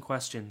asking them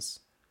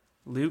questions.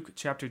 Luke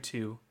chapter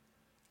 2,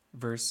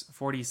 verse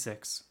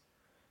 46.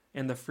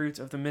 And the fruit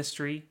of the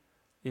mystery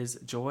is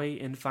joy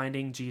in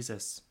finding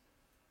Jesus.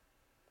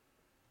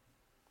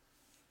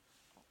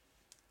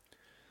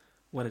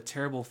 What a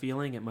terrible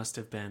feeling it must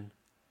have been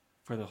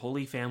for the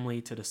Holy Family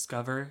to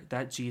discover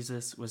that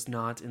Jesus was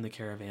not in the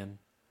caravan.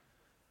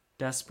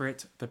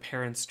 Desperate, the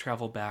parents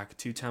travel back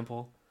to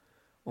temple,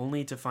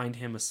 only to find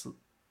him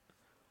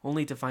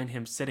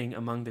sitting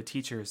among the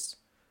teachers,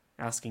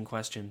 asking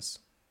questions.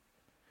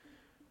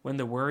 When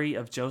the worry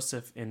of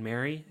Joseph and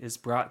Mary is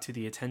brought to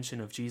the attention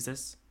of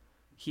Jesus,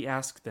 he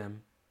asked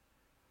them,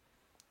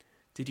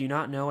 "Did you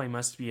not know I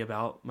must be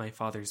about my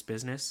Father's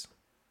business?"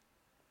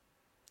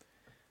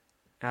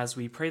 As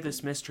we pray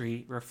this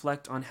mystery,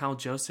 reflect on how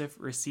Joseph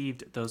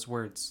received those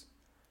words.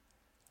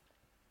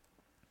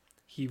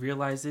 He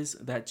realizes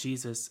that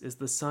Jesus is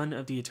the Son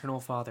of the Eternal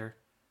Father.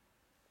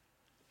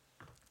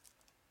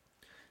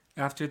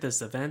 After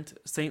this event,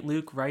 St.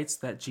 Luke writes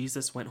that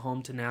Jesus went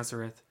home to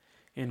Nazareth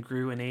and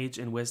grew in age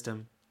and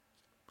wisdom.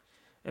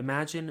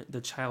 Imagine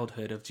the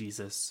childhood of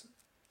Jesus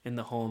in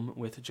the home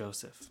with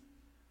Joseph.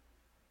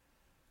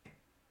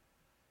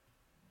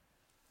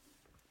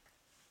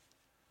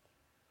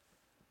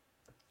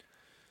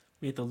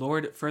 May the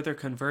Lord further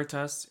convert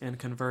us and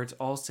convert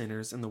all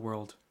sinners in the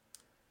world.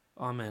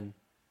 Amen.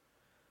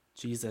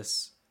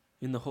 Jesus,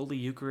 in the Holy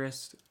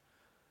Eucharist,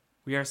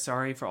 we are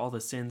sorry for all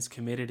the sins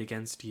committed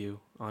against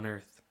you on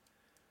earth.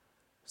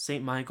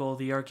 Saint Michael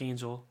the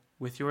Archangel,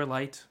 with your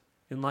light,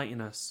 enlighten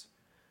us.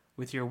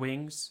 With your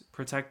wings,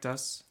 protect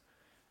us.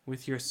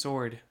 With your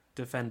sword,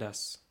 defend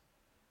us.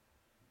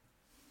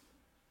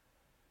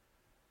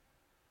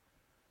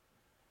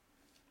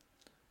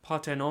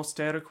 Pater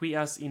noster, qui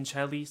es in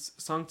celis,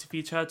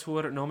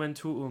 sanctificetur nomen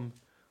tuum,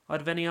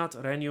 adveniat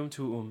regnum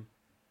tuum.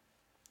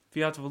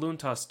 Fiat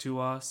voluntas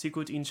tua,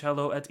 sicut in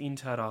cielo et in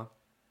terra.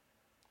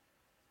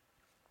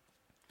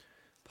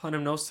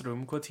 Panem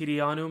nostrum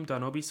quotidianum da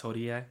nobis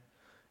hodie,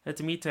 et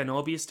dimitte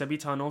nobis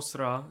debita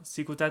nostra,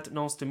 sicut et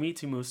nos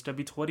dimitimus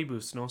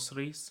debitoribus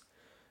nostris,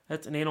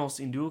 et ne nos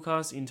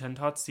inducas in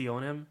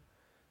tentationem,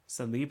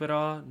 sed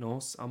libera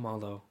nos a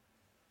malo.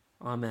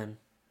 Amen.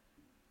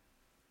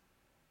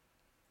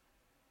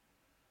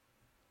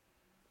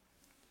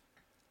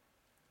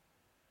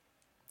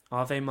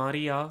 Ave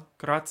Maria,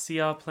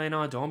 gratia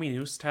plena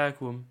Dominus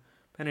tecum,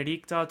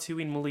 benedicta tu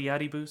in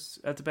mulieribus,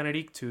 et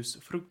benedictus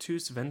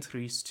fructus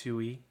ventris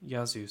tui,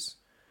 Iesus.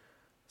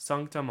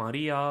 Sancta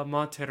Maria,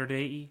 Mater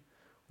Dei,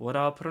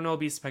 ora pro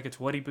nobis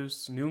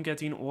peccatoribus, nunc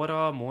et in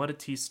hora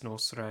mortis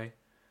nostrae.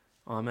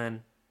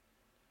 Amen.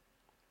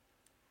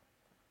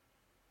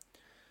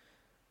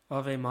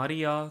 Ave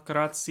Maria,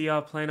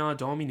 gratia plena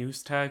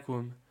Dominus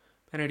tecum,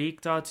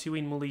 benedicta tu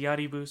in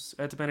mulieribus,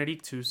 et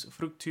benedictus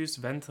fructus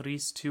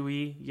ventris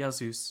tui,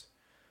 Iesus.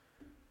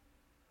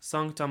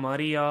 Sancta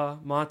Maria,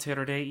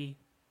 Mater Dei,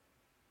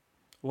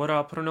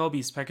 ora pro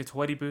nobis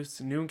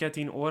peccatoribus, nunc et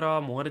in hora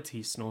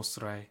mortis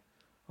nostrae.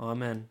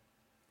 Amen.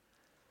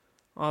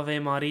 Ave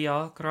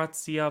Maria,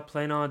 gratia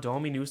plena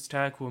Dominus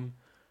tecum,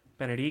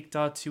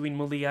 benedicta tu in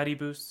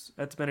mulieribus,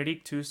 et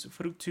benedictus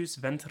fructus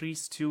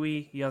ventris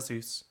tui,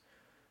 Iesus.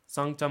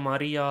 Sancta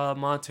Maria,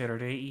 Mater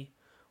Dei,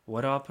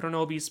 ora pro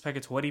nobis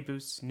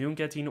peccatoribus, nunc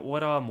et in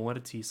hora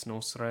mortis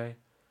nostrae.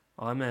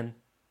 Amen.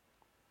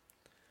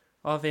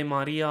 Ave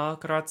Maria,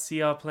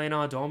 gratia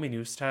plena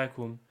Dominus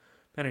tecum,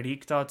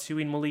 benedicta tu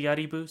in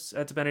mulieribus,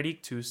 et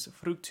benedictus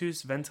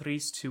fructus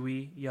ventris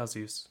tui,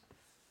 Iesus.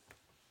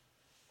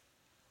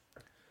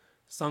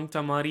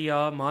 Sancta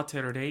Maria,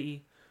 Mater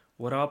Dei,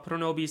 ora pro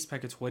nobis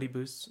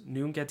peccatoribus,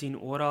 nunc et in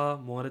hora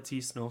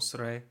mortis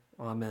nostrae.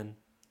 Amen.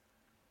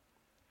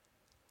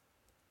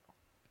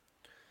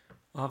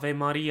 Ave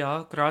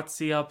Maria,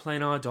 gratia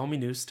plena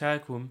Dominus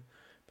tecum,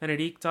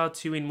 benedicta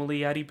tu in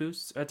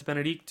mulieribus, et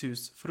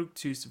benedictus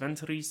fructus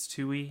ventris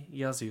tui,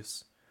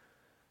 Iesus.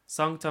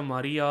 Sancta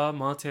Maria,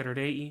 Mater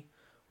Dei,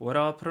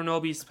 ora pro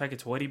nobis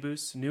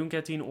peccatoribus, nunc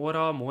et in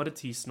hora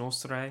mortis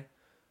nostrae.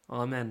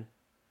 Amen.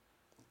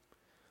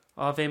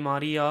 Ave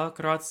Maria,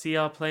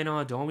 gratia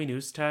plena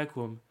Dominus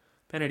tecum,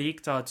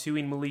 benedicta tu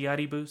in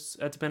mulieribus,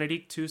 et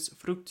benedictus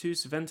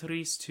fructus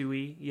ventris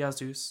tui,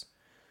 Iesus.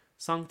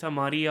 Sancta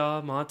Maria,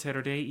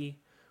 Mater Dei,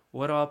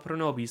 ora pro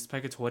nobis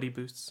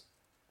peccatoribus,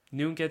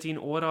 nunc et in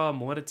hora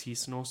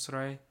mortis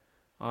nostrae.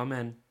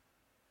 Amen.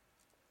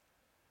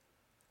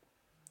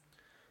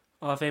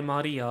 Ave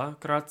Maria,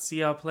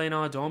 gratia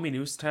plena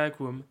Dominus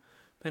tecum,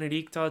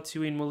 benedicta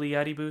tu in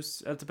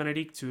mulieribus, et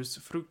benedictus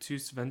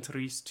fructus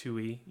ventris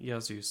tui,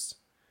 Iesus.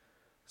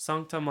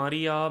 Sancta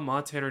Maria,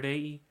 Mater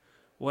Dei,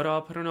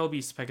 ora pro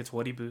nobis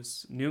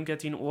peccatoribus, nunc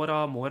et in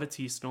hora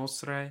mortis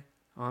nostrae.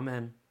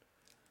 Amen.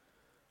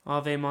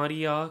 Ave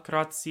Maria,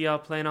 gratia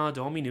plena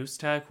Dominus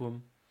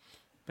tecum,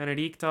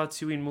 benedicta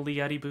tu in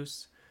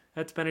mulieribus,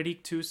 et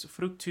benedictus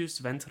fructus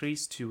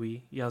ventris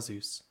tui,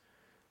 Iesus.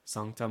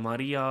 Sancta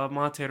Maria,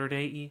 Mater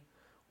Dei,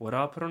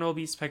 ora pro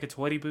nobis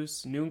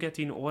peccatoribus, nunc et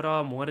in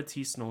hora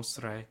mortis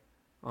nostrae.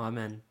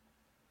 Amen.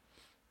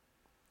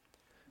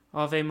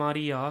 Ave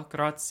Maria,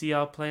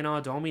 gratia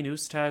plena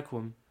Dominus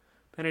tecum,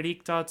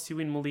 benedicta tu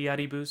in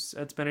mulieribus,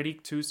 et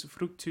benedictus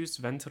fructus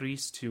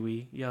ventris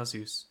tui,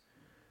 Iesus.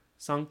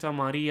 Sancta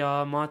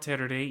Maria,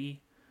 Mater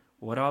Dei,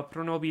 ora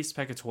pro nobis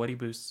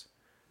peccatoribus,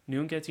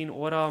 nunc et in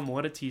hora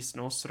mortis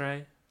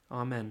nostrae.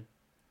 Amen.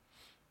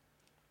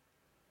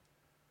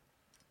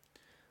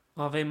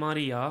 Ave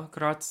Maria,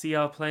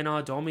 gratia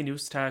plena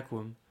Dominus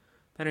tecum,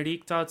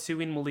 benedicta tu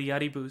in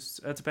mulieribus,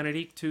 et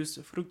benedictus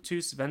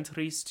fructus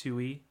ventris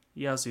tui,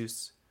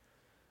 Iesus.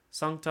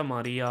 Sancta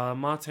Maria,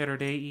 Mater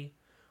Dei,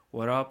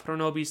 ora pro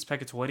nobis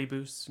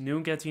peccatoribus,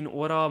 nunc et in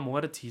hora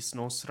mortis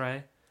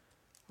nostrae.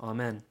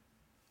 Amen.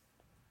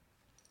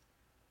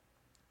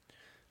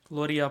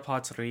 Gloria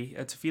Patri,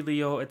 et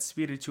Filio, et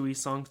Spiritui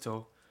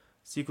Sancto,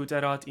 sicut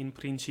erat in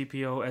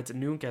principio, et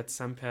nunc et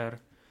semper,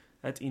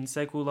 et in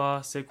saecula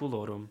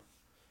saeculorum.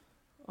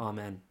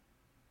 Amen.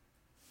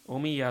 O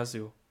mi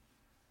Iesu,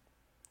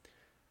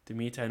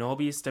 dimite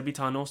nobis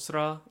debita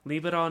nostra,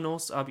 libera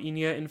nos ab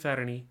inia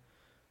inferni,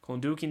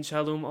 conduc in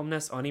celum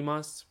omnes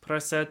animas,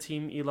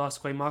 praesertim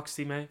illasque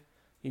maxime,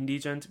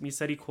 indigent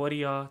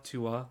misericordia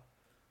tua.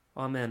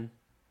 Amen.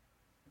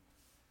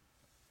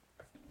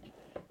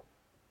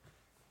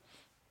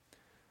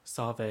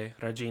 Salve,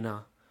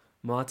 Regina,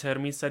 Mater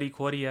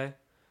misericordiae,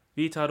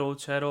 vita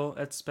dulcero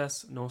et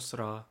spes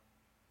nostra.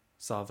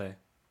 Salve.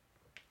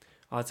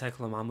 A te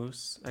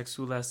clamamus,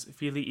 exules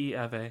filii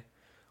Eve,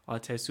 a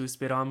te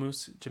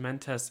suspiramus,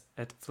 gementes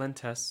et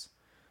flentes,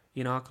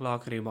 in ac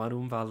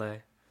lacrimarum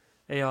vale.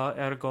 Ea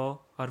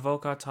ergo,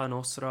 advocata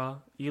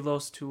nostra,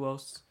 illos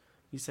tuos,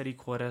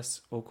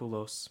 misericordes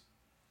oculos.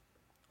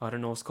 Ad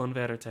nos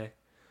converte,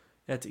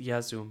 et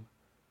Iesum,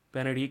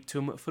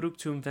 benedictum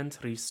fructum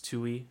ventris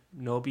tui,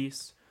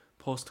 nobis,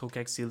 post hoc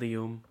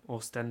exilium,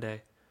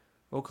 ostende,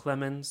 o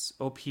clemens,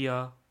 o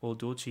pia, o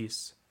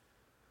dulcis,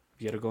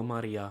 Virgo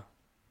Maria.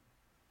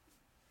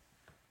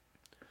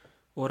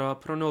 Ora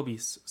pro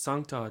nobis,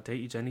 sancta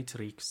Dei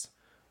genitrix,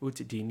 ut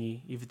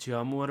digni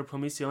ivitiamur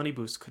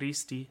promissionibus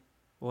Christi,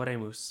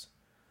 oremus.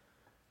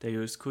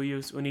 Deus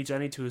cuius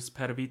unigenitus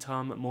per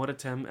vitam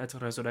mortem et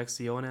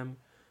resurrectionem,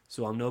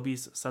 suam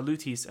nobis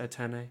salutis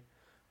etene,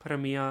 per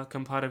mea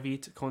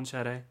comparavit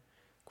concede,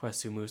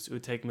 Quesumus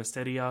ut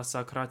mysteria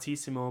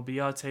sacratissimo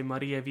Beatae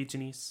Mariae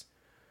Virginis,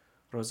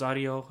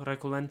 Rosario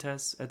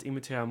recolentes et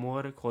imite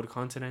amor quod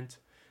continent,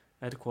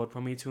 et quod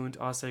promitunt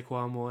a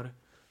sequa amor,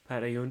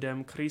 per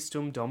eundem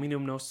Christum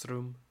Dominum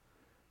nostrum.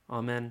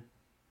 Amen.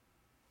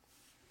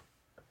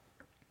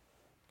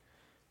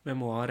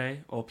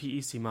 Memoare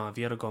opiissima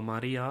Virgo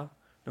Maria,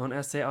 non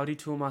esse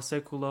auditum a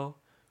seculo,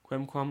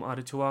 quemquam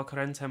ad tua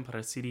crentem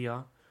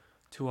presidia,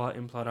 tua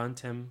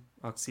implorantem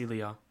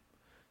auxilia,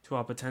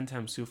 tua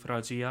potentem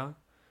suffragia,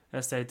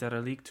 esse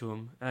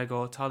derelictum,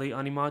 ego tali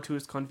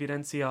animatus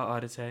confidentia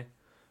ad te,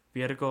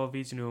 Virgo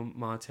Virginum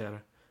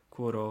Mater,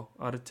 curo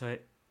ad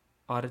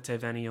te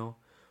venio,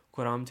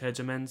 curam te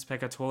gemens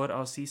peccator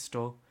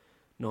ausisto,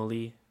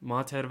 noli,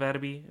 mater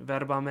verbi,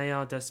 verba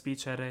mea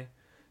despicere,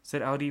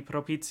 sed audi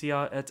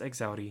propitia et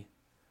exaudi.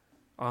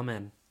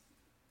 Amen.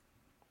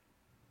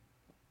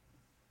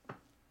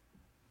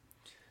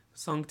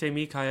 Sancte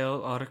Michael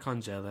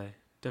Arcangele,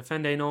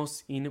 defende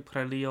nos in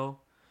prelio,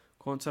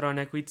 contra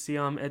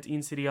nequitiam et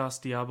insidias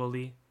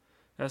diaboli,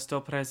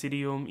 esto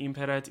presidium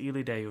imperet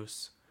illi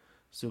Deus,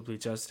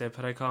 suppliceste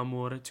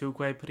precamur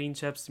tuque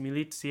princeps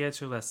militiae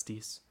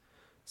celestis,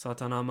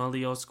 Satana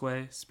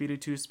maliosque,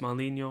 spiritus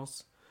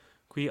malignos,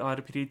 qui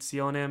ad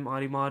petitionem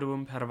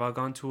animarum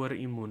pervagantur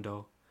in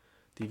mundo,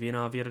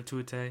 divina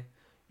virtute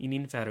in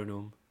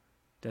infernum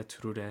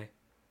detrude.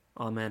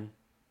 Amen.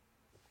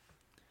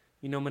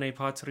 In nomine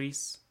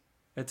Patris,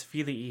 et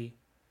Filii,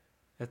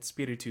 et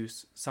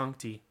Spiritus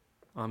Sancti.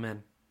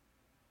 Amen.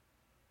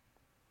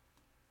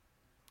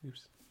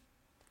 Oops.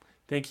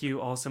 Thank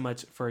you all so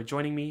much for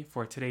joining me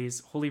for today's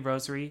Holy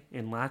Rosary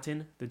in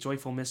Latin, the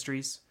Joyful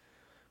Mysteries.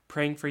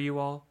 Praying for you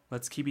all.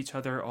 Let's keep each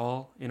other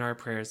all in our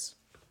prayers.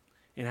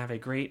 And have a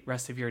great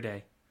rest of your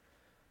day.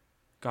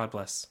 God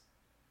bless.